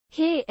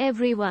Hey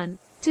everyone,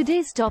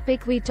 today's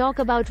topic we talk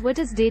about what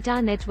is data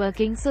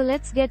networking, so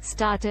let's get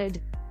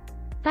started.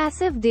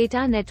 Passive data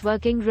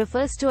networking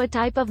refers to a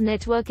type of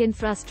network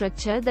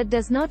infrastructure that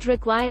does not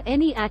require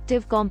any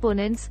active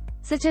components,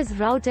 such as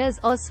routers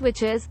or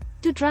switches,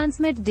 to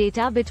transmit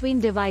data between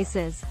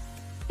devices.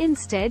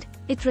 Instead,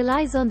 it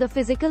relies on the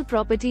physical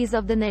properties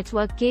of the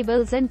network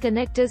cables and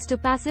connectors to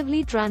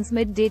passively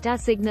transmit data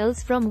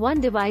signals from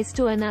one device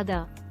to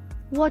another.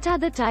 What are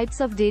the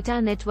types of data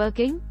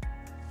networking?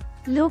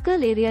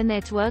 Local Area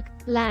Network,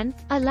 LAN.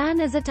 A LAN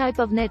is a type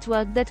of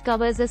network that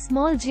covers a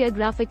small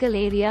geographical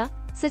area,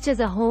 such as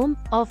a home,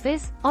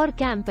 office, or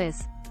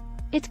campus.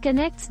 It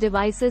connects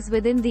devices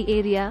within the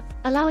area,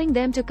 allowing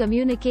them to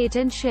communicate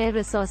and share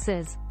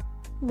resources.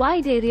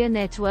 Wide Area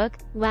Network,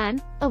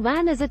 WAN. A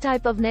WAN is a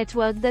type of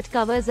network that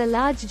covers a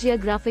large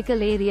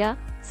geographical area,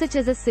 such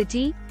as a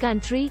city,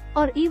 country,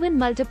 or even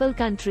multiple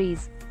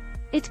countries.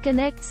 It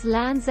connects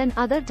LANs and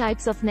other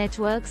types of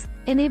networks,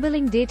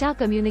 enabling data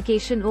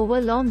communication over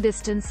long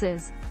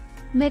distances.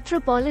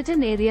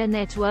 Metropolitan Area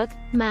Network,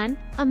 MAN.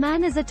 A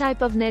MAN is a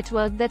type of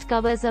network that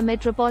covers a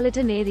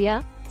metropolitan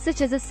area, such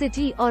as a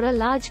city or a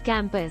large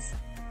campus.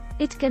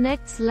 It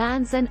connects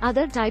LANs and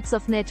other types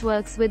of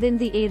networks within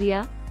the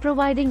area,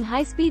 providing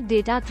high-speed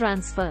data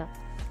transfer.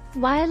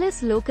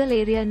 Wireless Local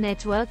Area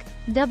Network,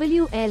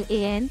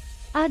 WLAN.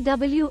 A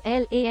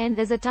WLAN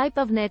is a type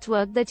of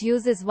network that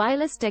uses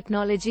wireless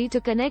technology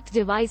to connect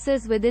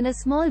devices within a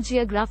small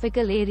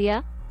geographical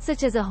area,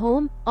 such as a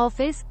home,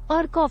 office,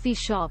 or coffee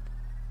shop.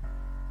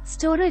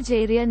 Storage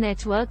Area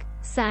Network,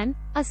 SAN.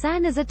 A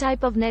SAN is a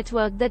type of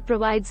network that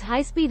provides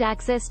high-speed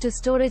access to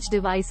storage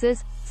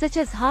devices, such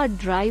as hard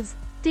drives,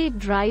 tape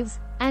drives,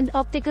 and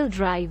optical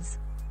drives.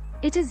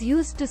 It is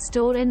used to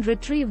store and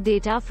retrieve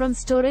data from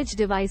storage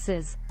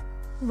devices.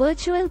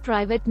 Virtual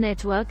Private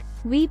Network,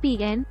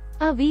 VPN.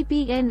 A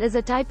VPN is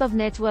a type of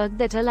network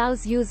that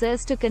allows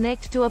users to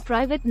connect to a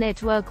private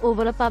network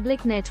over a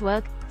public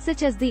network,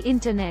 such as the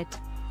Internet.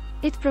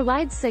 It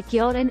provides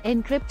secure and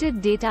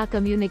encrypted data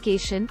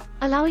communication,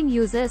 allowing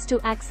users to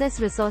access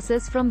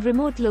resources from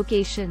remote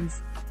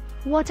locations.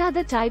 What are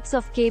the types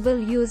of cable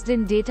used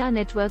in data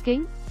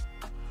networking?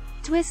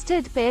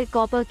 Twisted pair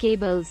copper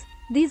cables.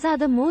 These are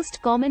the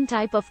most common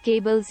type of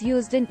cables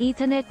used in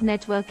Ethernet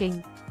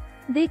networking.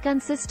 They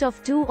consist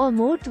of two or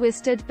more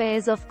twisted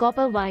pairs of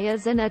copper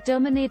wires and are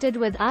terminated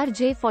with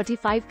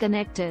RJ45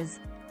 connectors.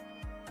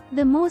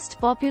 The most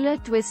popular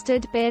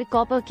twisted pair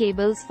copper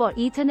cables for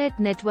Ethernet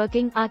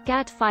networking are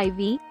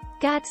Cat5e,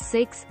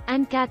 Cat6,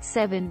 and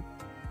Cat7.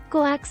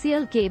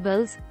 Coaxial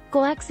cables.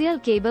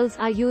 Coaxial cables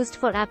are used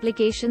for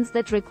applications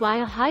that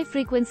require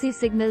high-frequency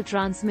signal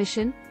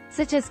transmission,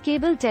 such as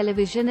cable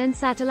television and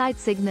satellite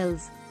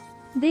signals.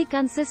 They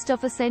consist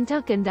of a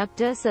center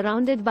conductor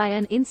surrounded by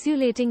an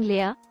insulating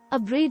layer, a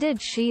braided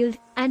shield,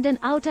 and an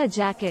outer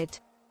jacket.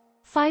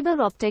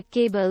 Fiber optic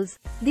cables.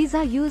 These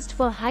are used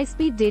for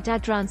high-speed data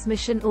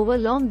transmission over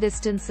long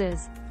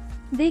distances.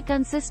 They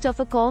consist of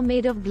a core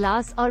made of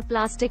glass or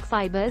plastic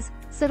fibers,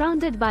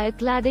 surrounded by a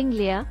cladding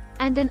layer,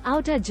 and an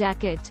outer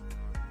jacket.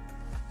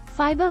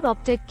 Fiber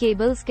optic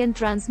cables can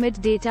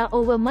transmit data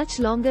over much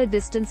longer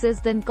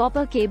distances than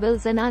copper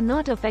cables and are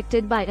not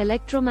affected by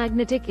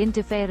electromagnetic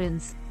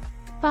interference.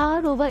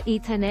 Power over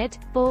Ethernet,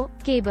 PoE,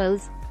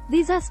 cables.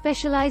 These are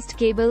specialized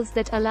cables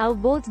that allow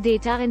both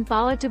data and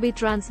power to be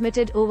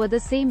transmitted over the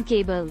same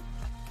cable.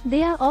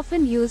 They are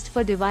often used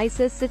for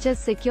devices such as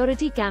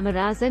security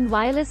cameras and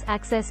wireless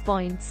access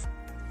points.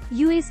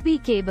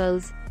 USB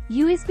cables.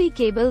 USB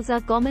cables are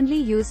commonly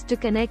used to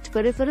connect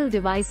peripheral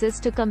devices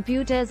to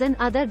computers and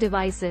other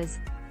devices.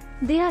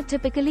 They are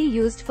typically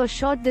used for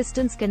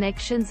short-distance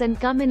connections and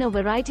come in a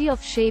variety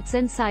of shapes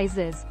and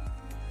sizes.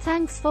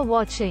 Thanks for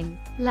watching.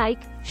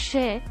 Like,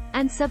 share,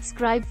 and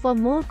subscribe for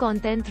more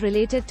content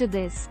related to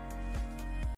this.